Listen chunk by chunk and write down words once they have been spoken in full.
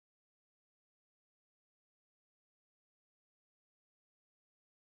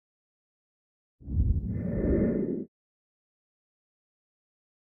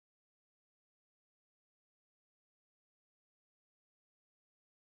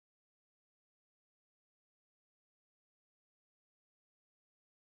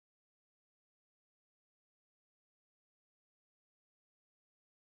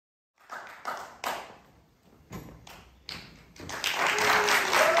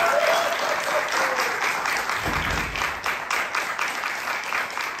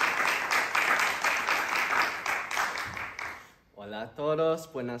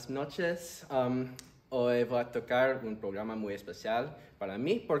todos, buenas noches. Hoy voy a tocar un programa muy especial para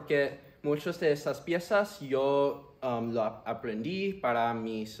mí porque muchas de estas piezas yo lo aprendí para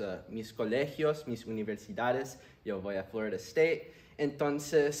mis colegios, mis universidades. Yo voy a Florida State,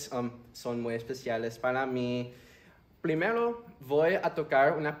 entonces son muy especiales para mí. Primero voy a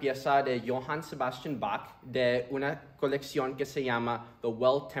tocar una pieza de Johann Sebastian Bach de una colección que se llama The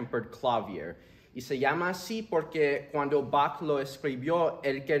Well-Tempered Clavier. Y se llama así porque cuando Bach lo escribió,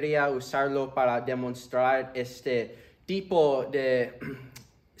 él quería usarlo para demostrar este tipo de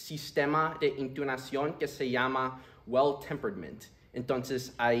sistema de intonación que se llama well-temperament.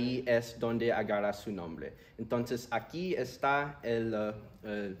 Entonces ahí es donde agarra su nombre. Entonces aquí está el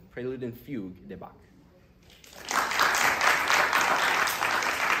Prelude and Fugue de Bach.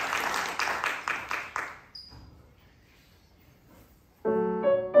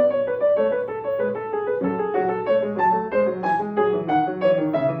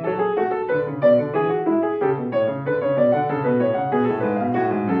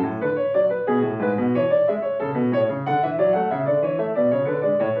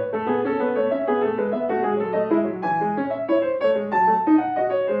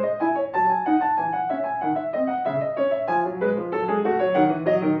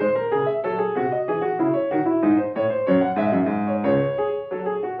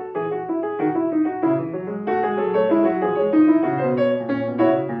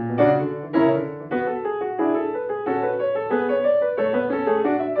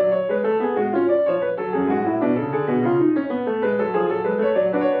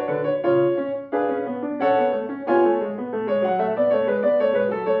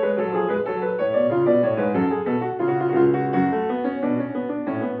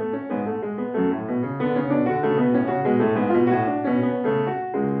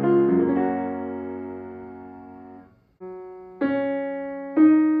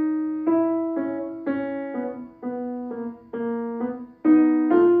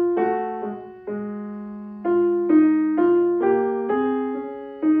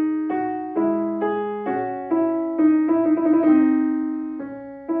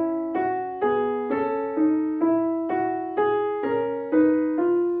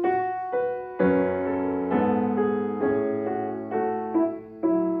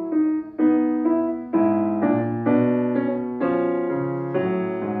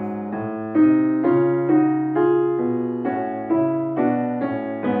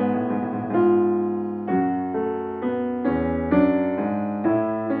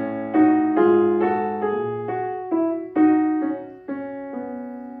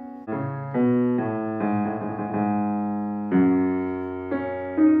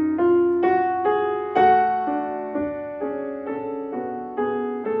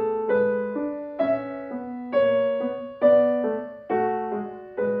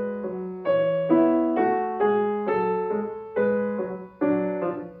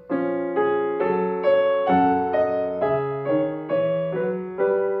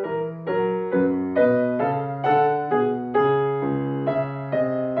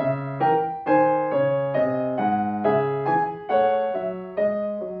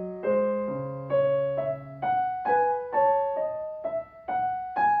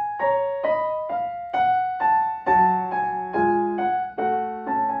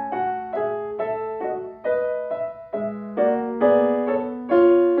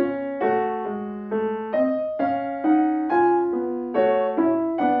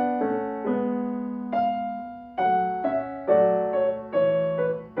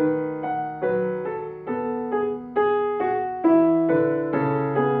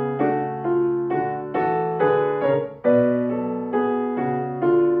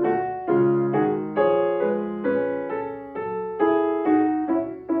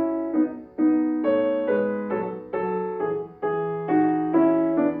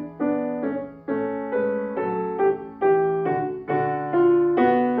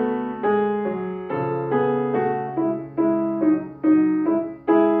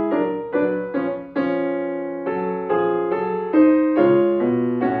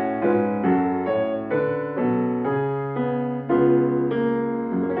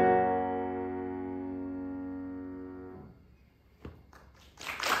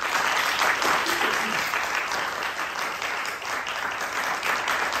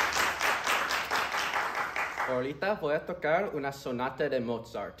 Ahorita voy a tocar una sonata de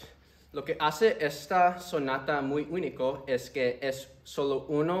Mozart. Lo que hace esta sonata muy único es que es solo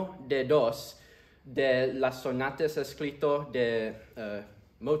uno de dos de las sonatas escritas de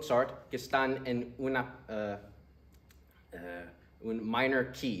Mozart que están en un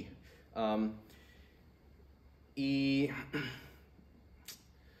minor key. Y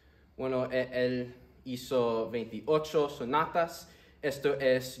Bueno, él hizo 28 sonatas. Esto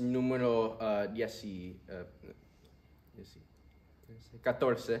es número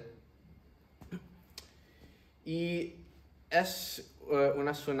 14. Y es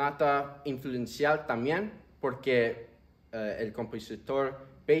una sonata influencial también porque el compositor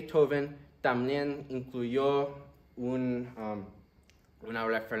Beethoven también incluyó una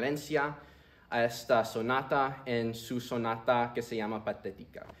referencia a esta sonata en su sonata que se llama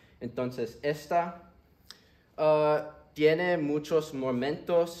Patética. Entonces, esta tiene muchos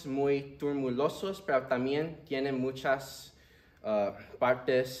momentos muy tumultuosos, pero también tiene muchas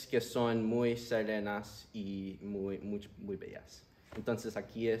partes que son muy serenas y muy bellas. Entonces,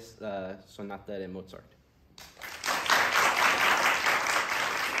 aquí es la sonata de Mozart.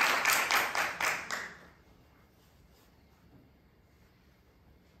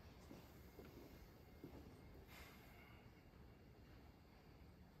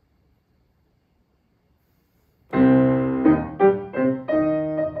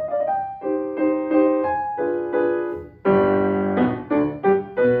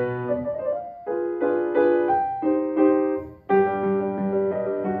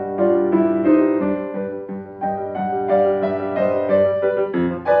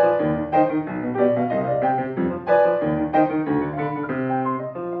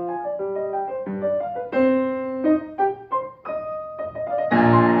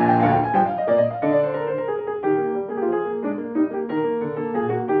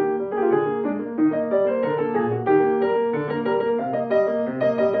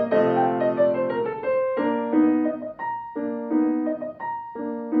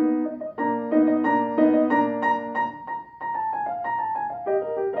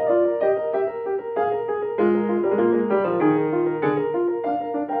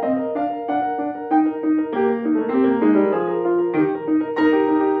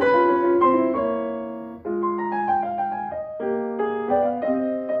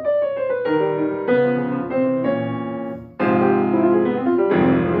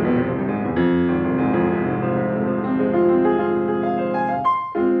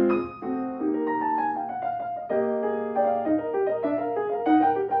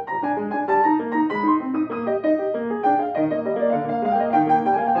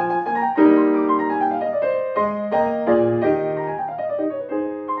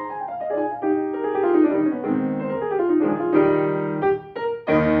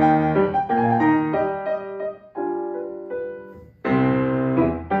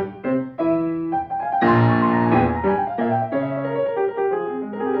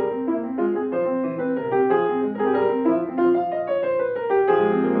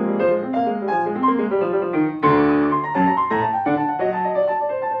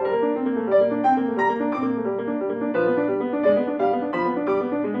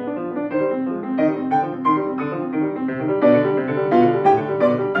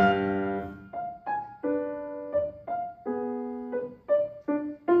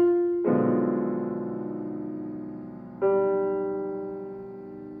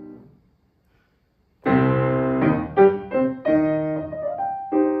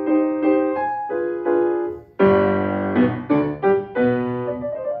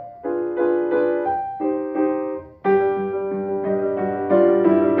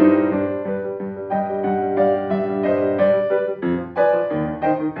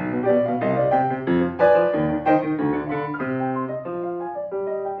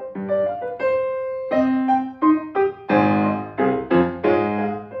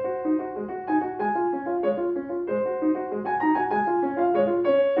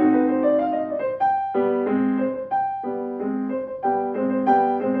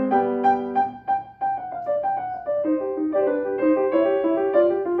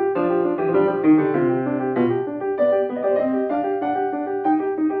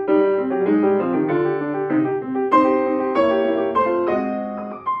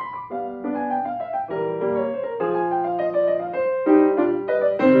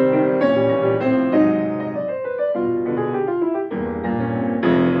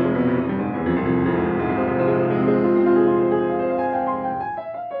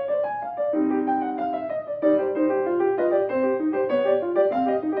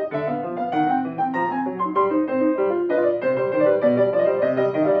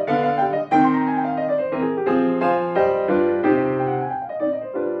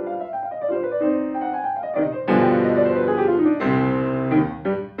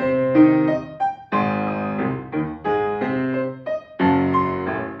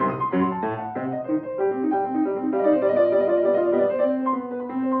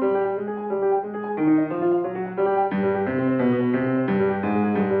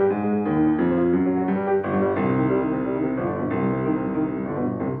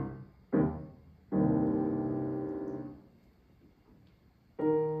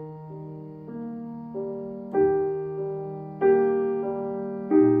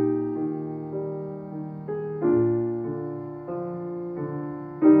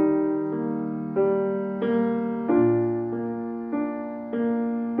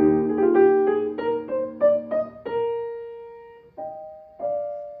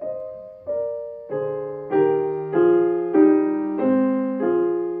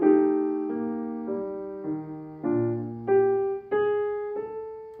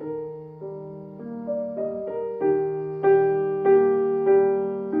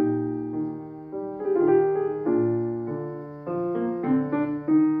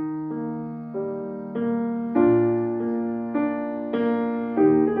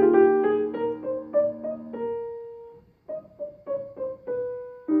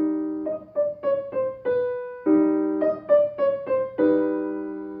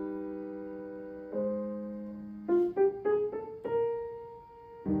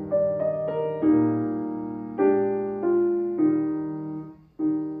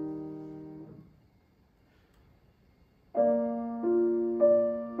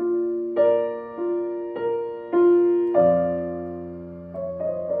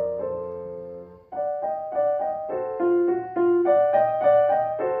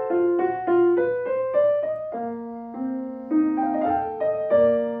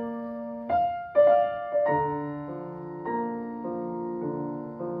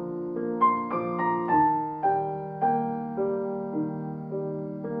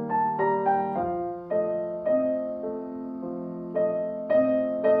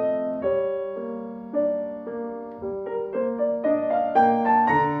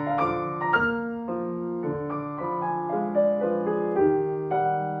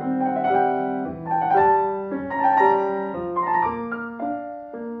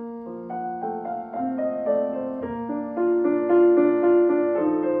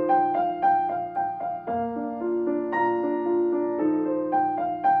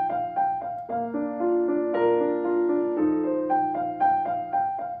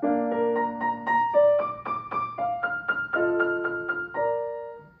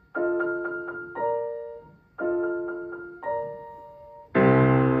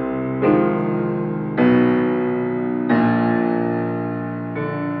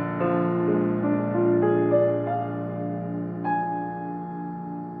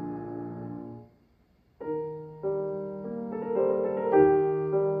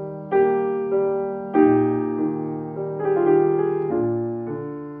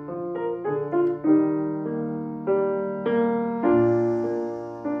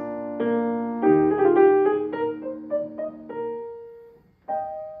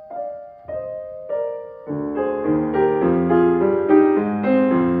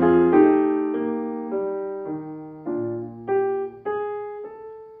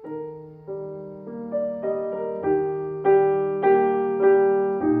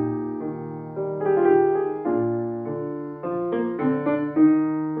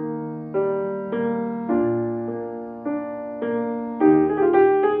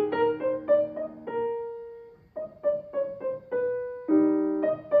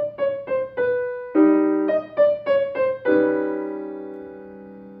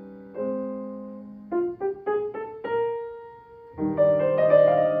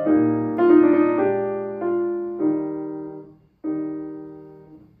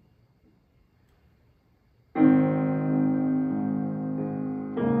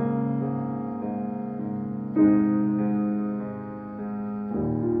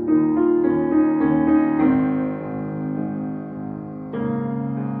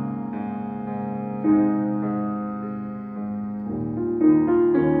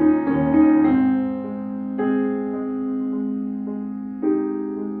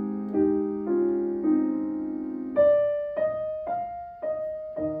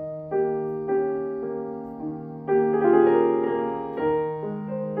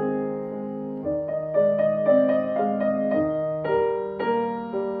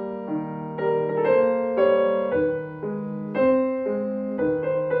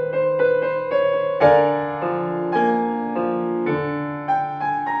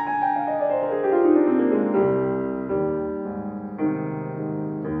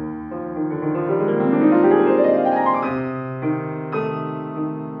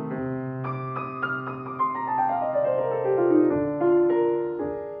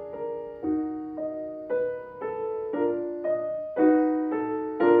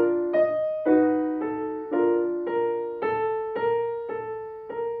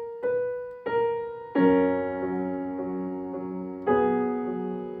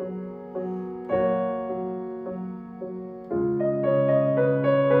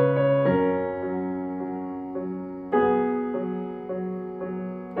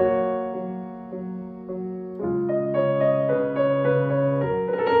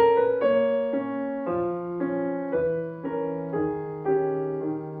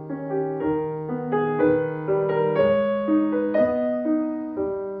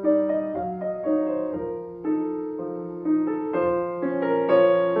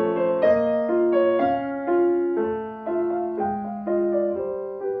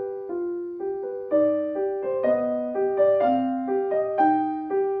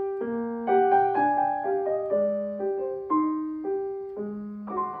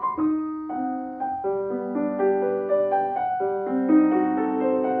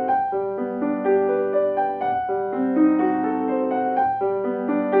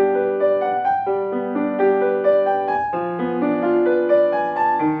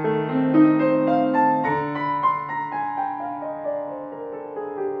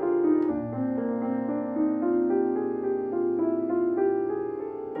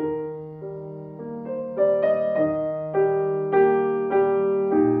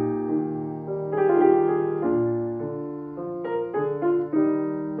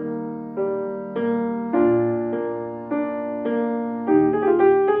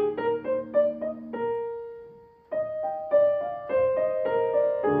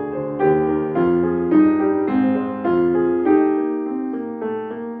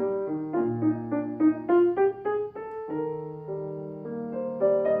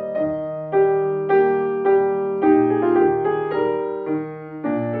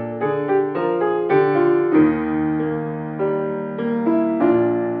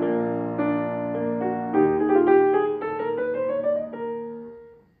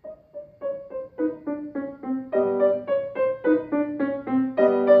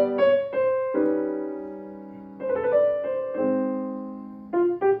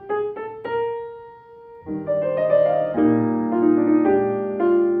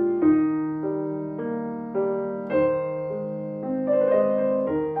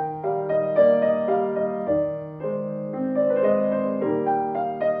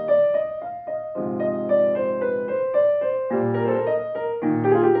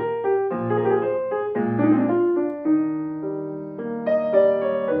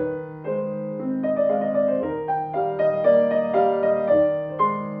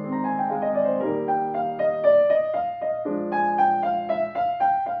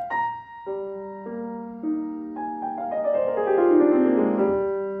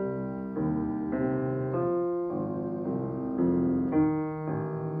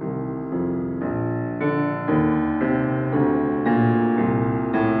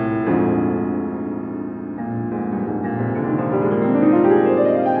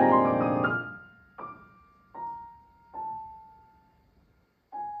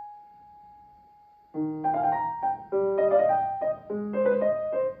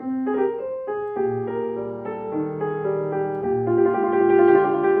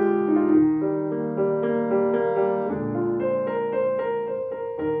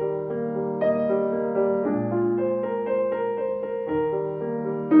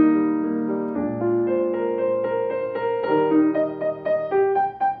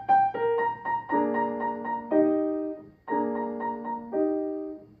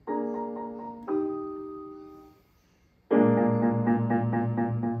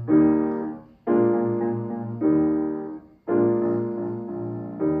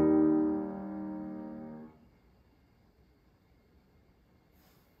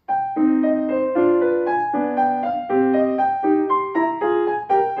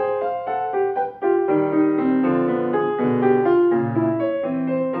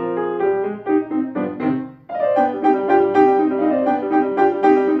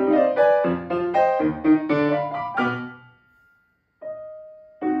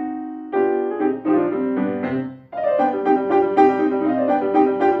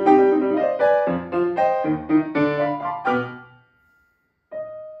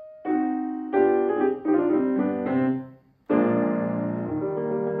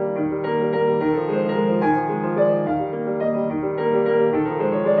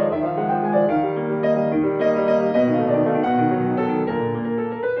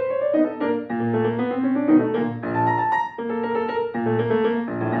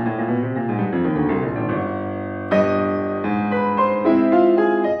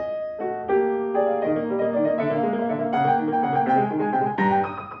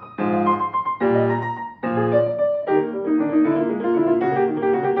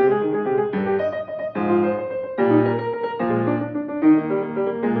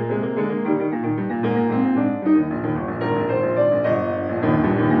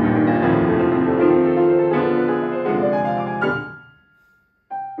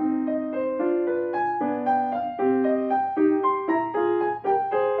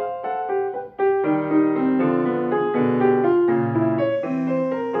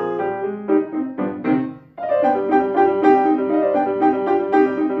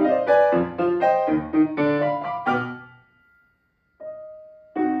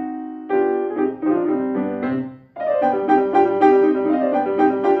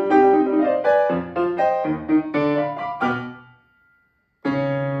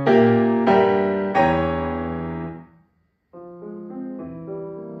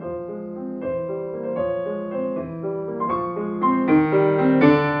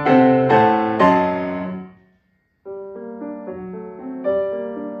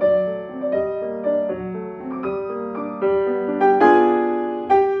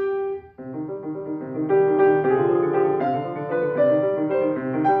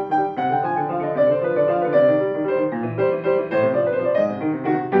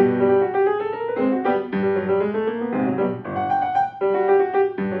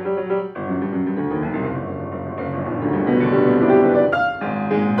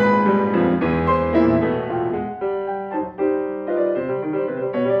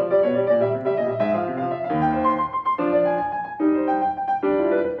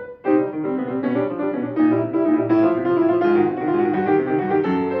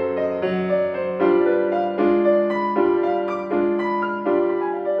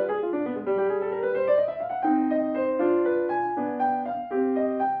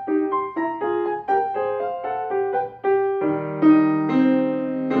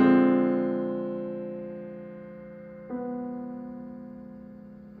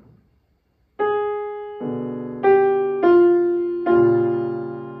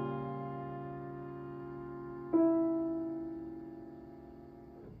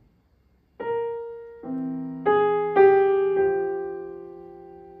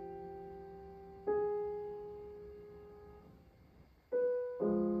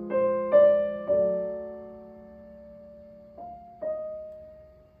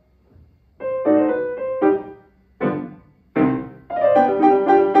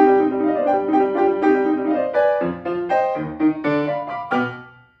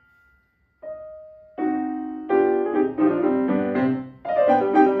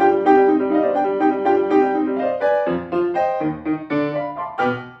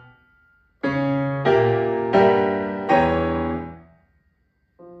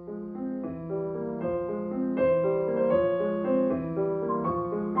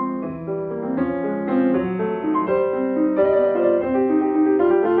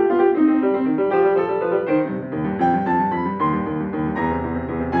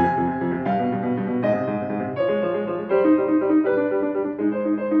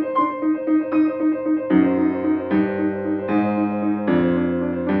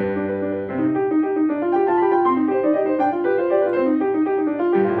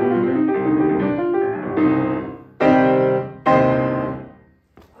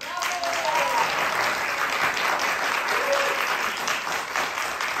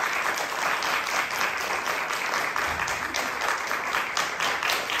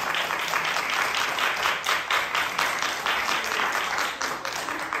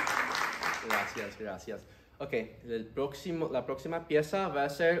 Gracias. Ok, la próxima pieza va a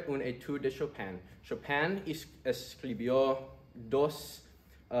ser un Etude de Chopin. Chopin escribió dos,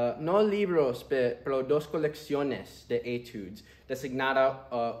 no libros, pero dos colecciones de etudes, designadas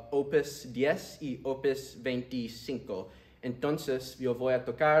Opus 10 y Opus 25. Entonces, yo voy a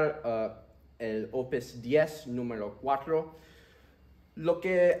tocar el Opus 10, número 4. Lo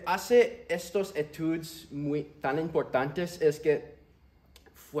que hace estos etudes tan importantes es que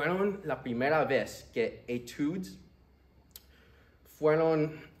fueron la primera vez que etudes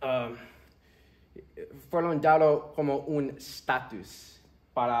fueron dados como un estatus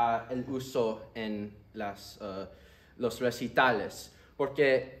para el uso en los recitales,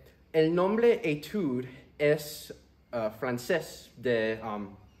 porque el nombre etude es francés de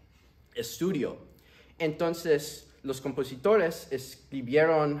estudio. Entonces, los compositores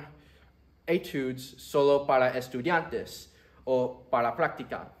escribieron etudes solo para estudiantes o para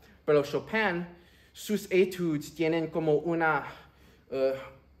práctica. Pero Chopin, sus etudes tienen como una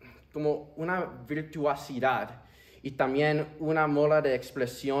virtuosidad y también una moda de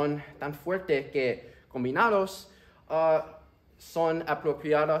expresión tan fuerte que combinados son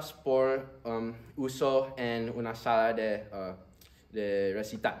apropiados por uso en una sala de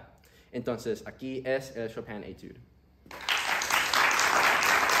recital. Entonces, aquí es el Chopin Etude.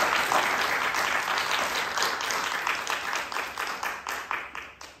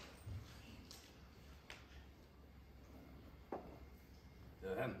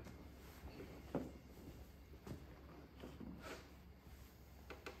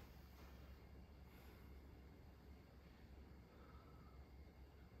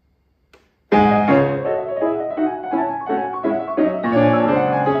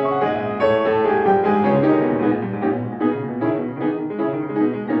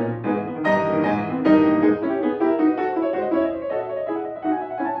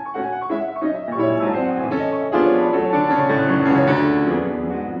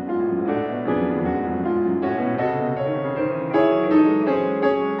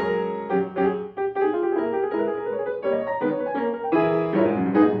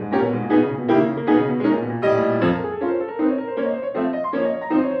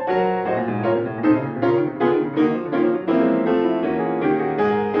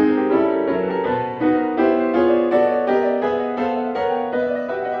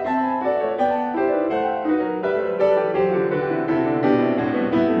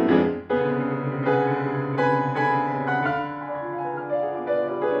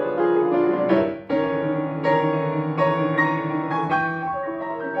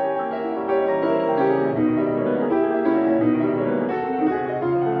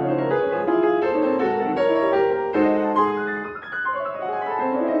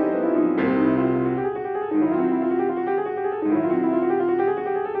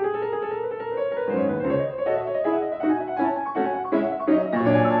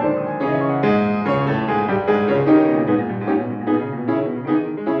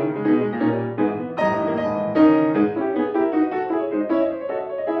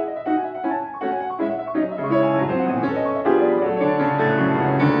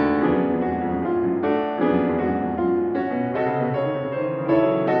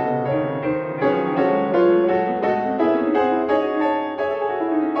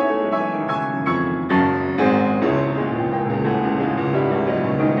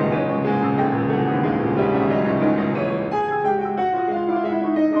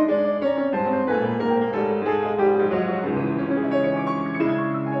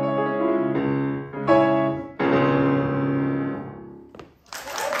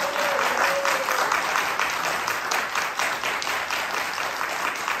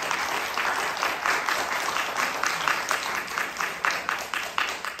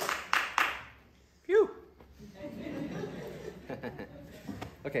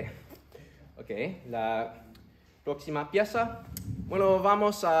 La próxima pieza. Bueno,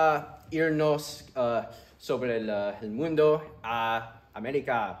 vamos a irnos sobre el mundo a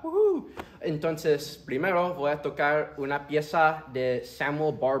América. ¡Woohoo! Entonces, primero voy a tocar una pieza de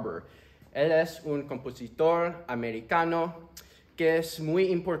Samuel Barber. Él es un compositor americano que es muy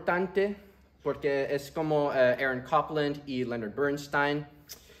importante porque es como Aaron Copland y Leonard Bernstein.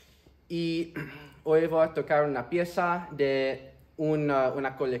 Y hoy voy a tocar una pieza de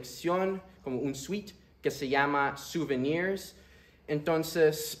una colección, como un suite, que se llama Sourvenirs.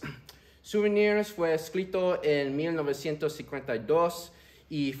 Entonces, Sourvenirs fue escrito en 1952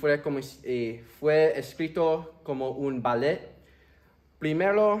 y fue escrito como un ballet.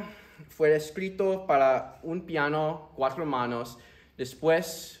 Primero fue escrito para un piano 4 manos,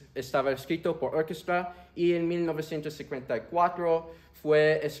 después estaba escrito por orquesta y en 1954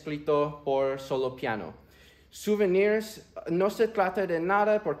 fue escrito por solo piano. Sourvenirs no se trata de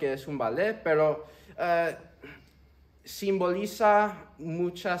nada porque es un ballet, pero simboliza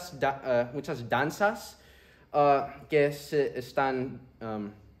muchas danzas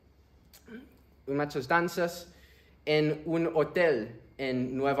muchas danzas en un hotel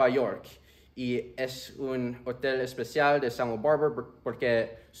en Nueva York. Y es un hotel especial de Samuel Barber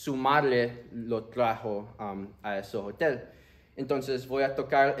porque su madre lo trajo a ese hotel. Entonces voy a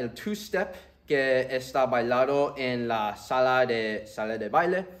tocar el two-step que está bailado en la sala de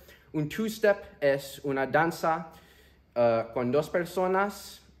baile. Un two-step es una danza con 2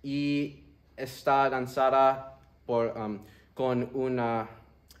 personas y está danzada con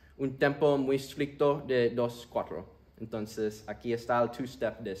un tempo muy estricto de 2/4. Entonces aquí está el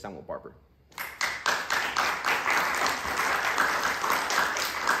two-step de Samuel Barber.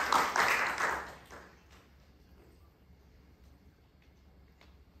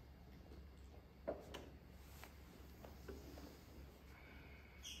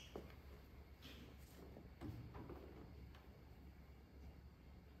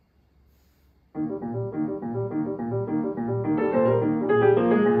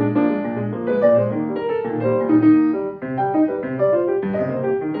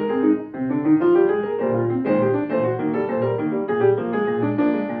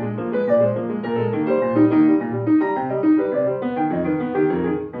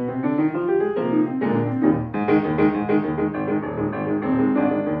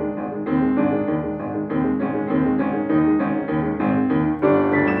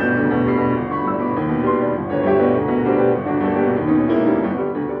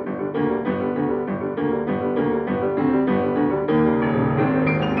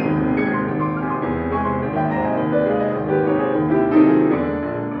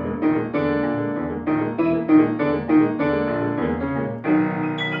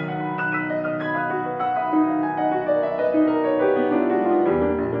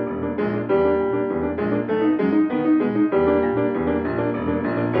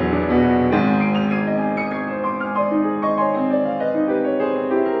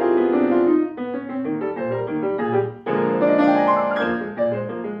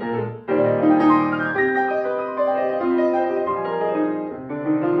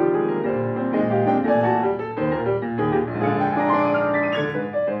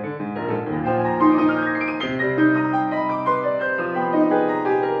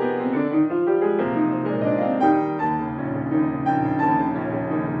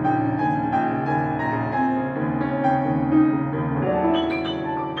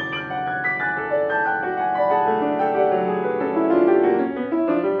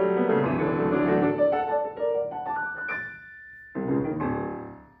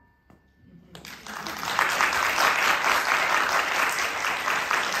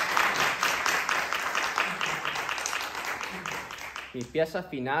 Mi pieza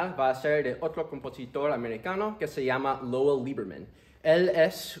final va a ser de otro compositor americano que se llama Lowell Liebermann. Él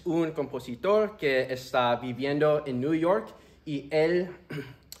es un compositor que está viviendo en New York y él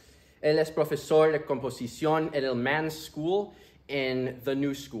es profesor de composición en el Mann School en The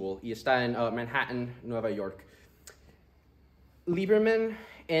New School y está en Manhattan, Nueva York. Liebermann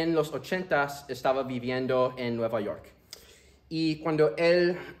en los 80s estaba viviendo en Nueva York y cuando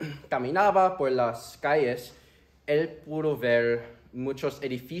él caminaba por las calles, él pudo ver muchos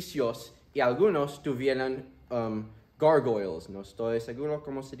edificios y algunos tuvieron gargoyles. No estoy seguro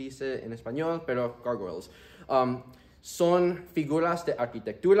cómo se dice en español, pero gargoyles. Son figuras de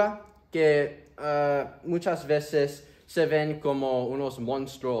arquitectura que muchas veces se ven como unos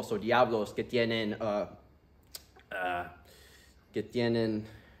monstruos o diablos que tienen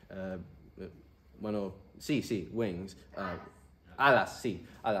wings, alas, sí,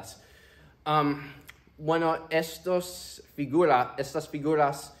 alas. bueno, estas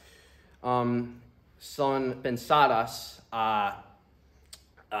figuras son pensadas a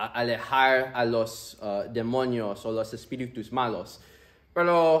alejar a los demonios o los espíritus malos.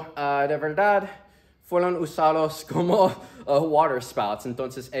 Pero de verdad fueron usados como waterspouts,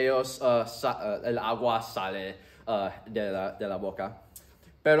 entonces el agua sale de la boca.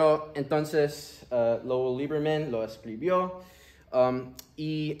 Pero entonces Lowell Liebermann lo escribió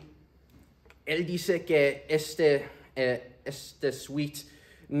y él dice que este suite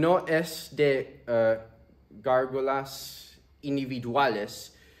no es de gárgolas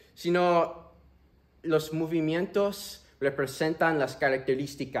individuales, sino los movimientos representan las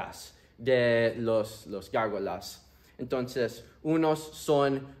características de los gárgolas. Entonces, unos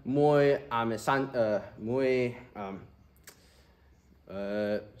son muy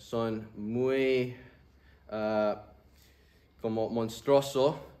como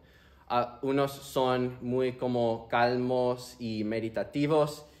monstruosos, unos son muy como calmos y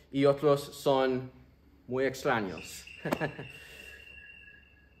meditativos, y otros son muy extraños.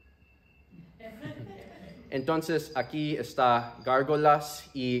 Entonces, aquí está Gárgolas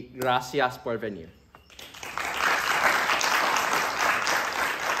y gracias por venir.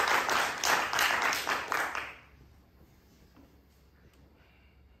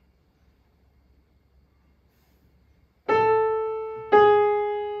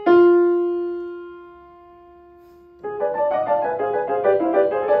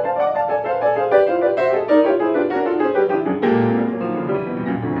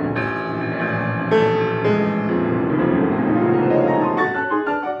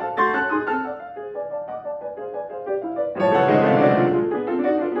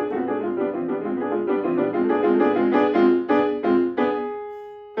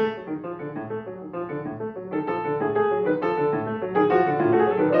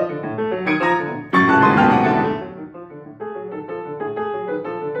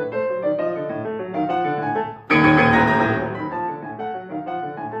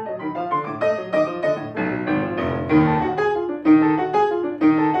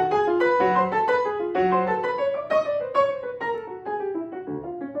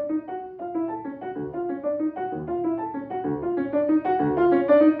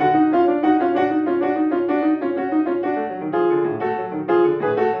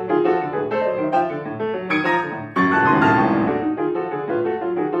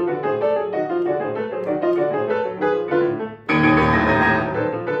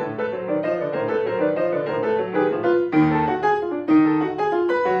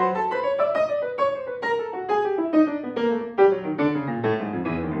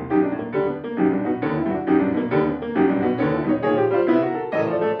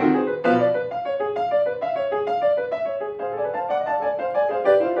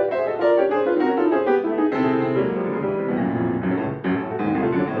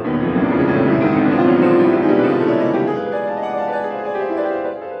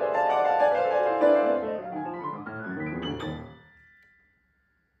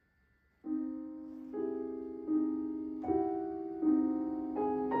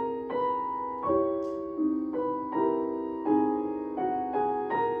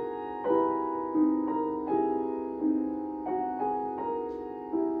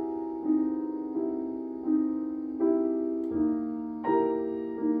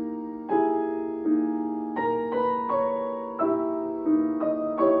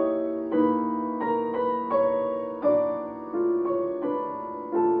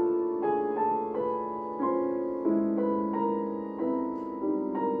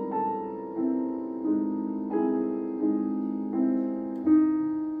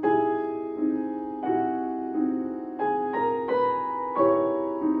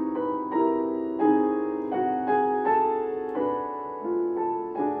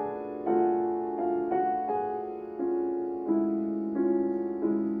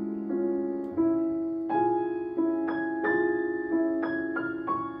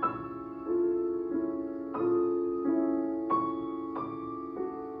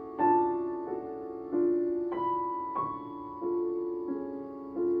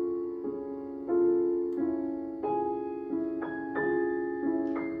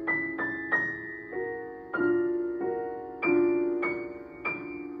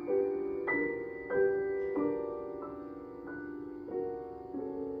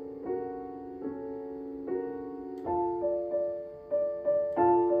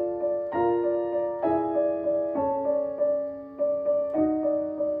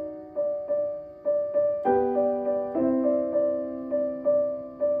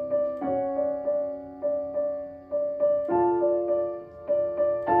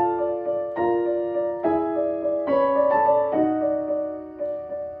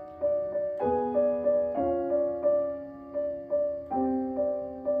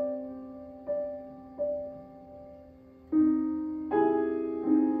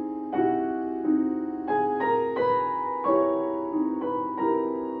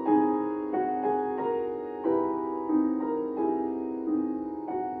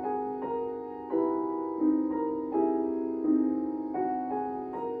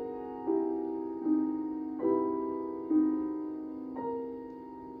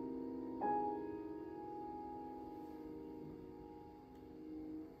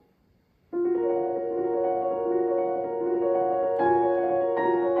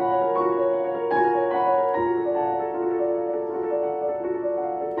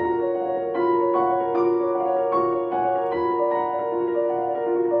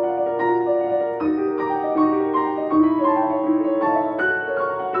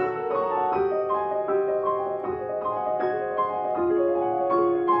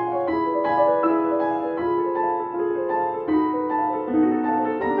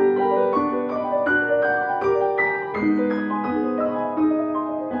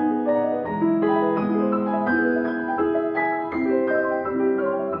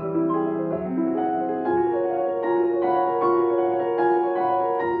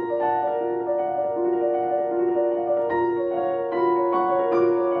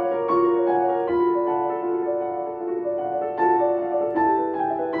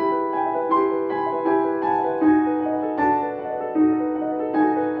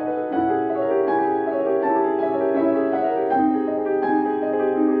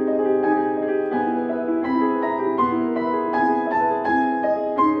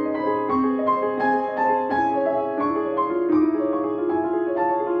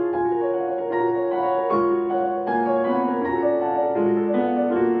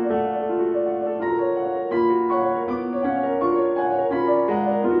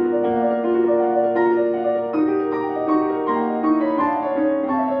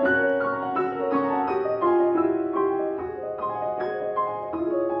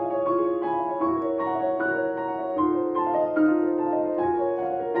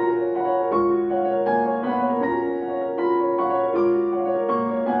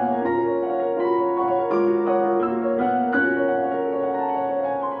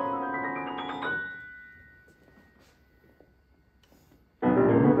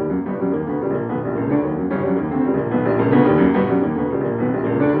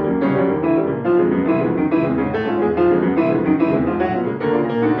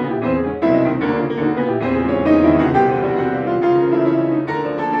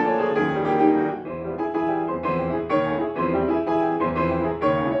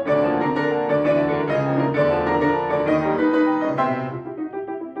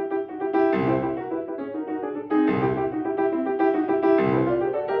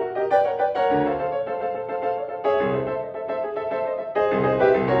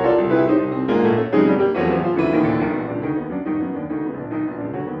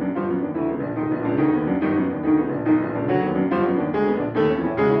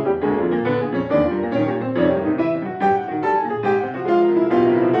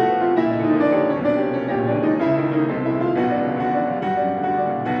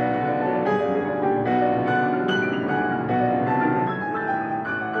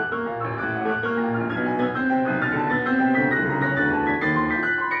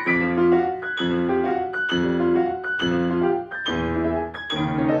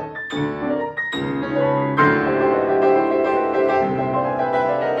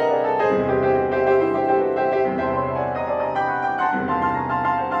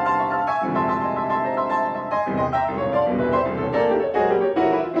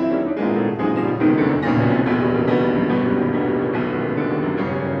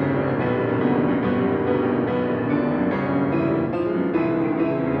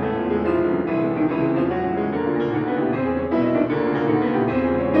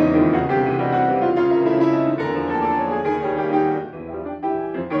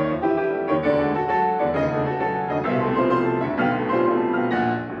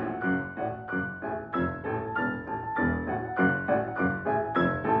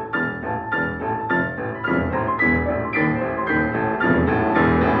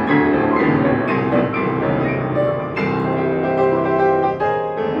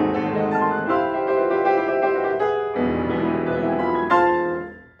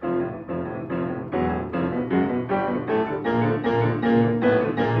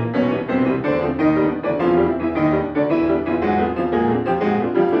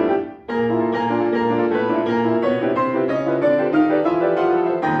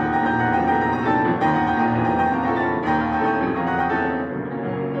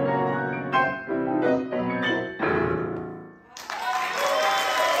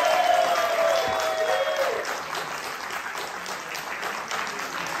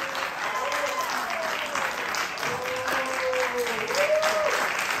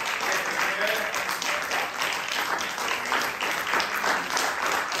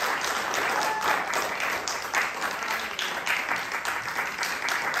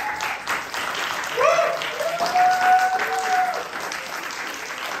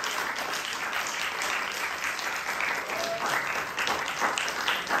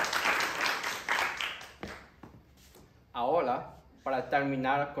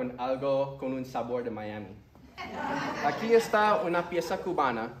 terminar con algo con un sabor de Miami. Aquí está una pieza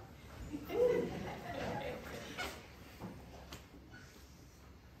cubana.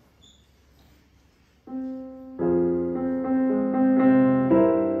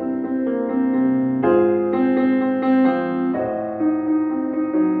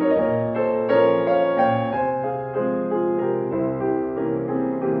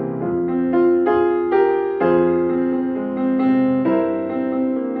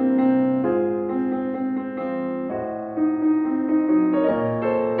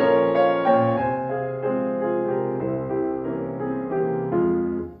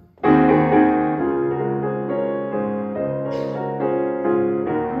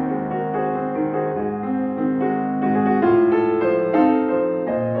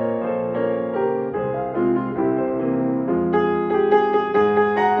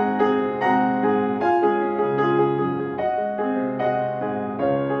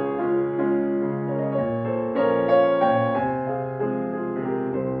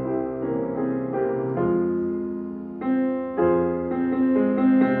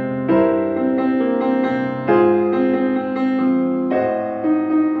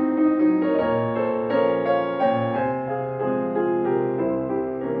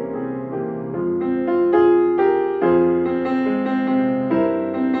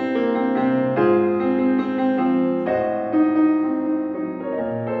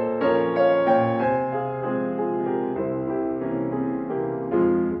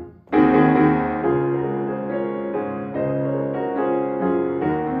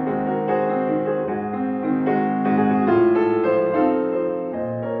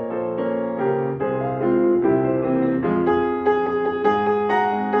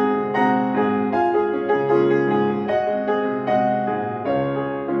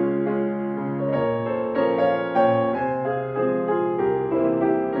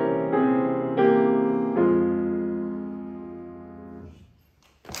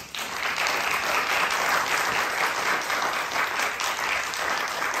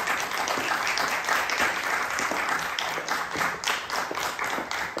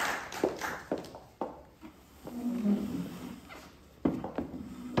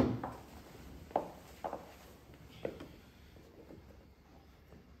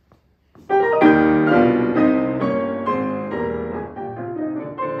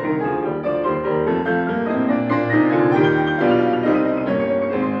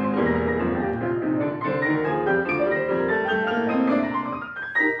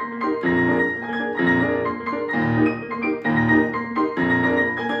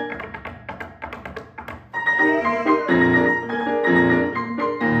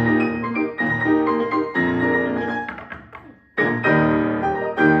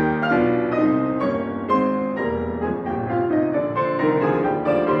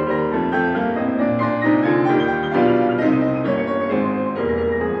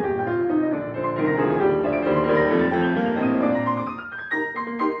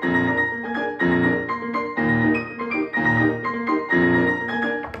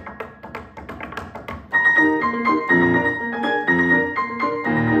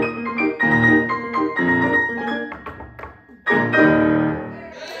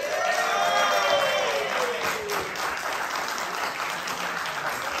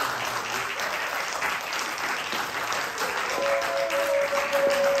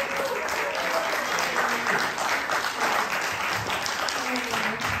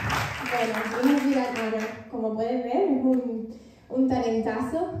 Como pueden ver, es un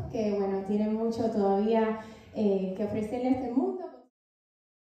talentazo que, bueno, tiene mucho todavía que ofrecerle a este mundo.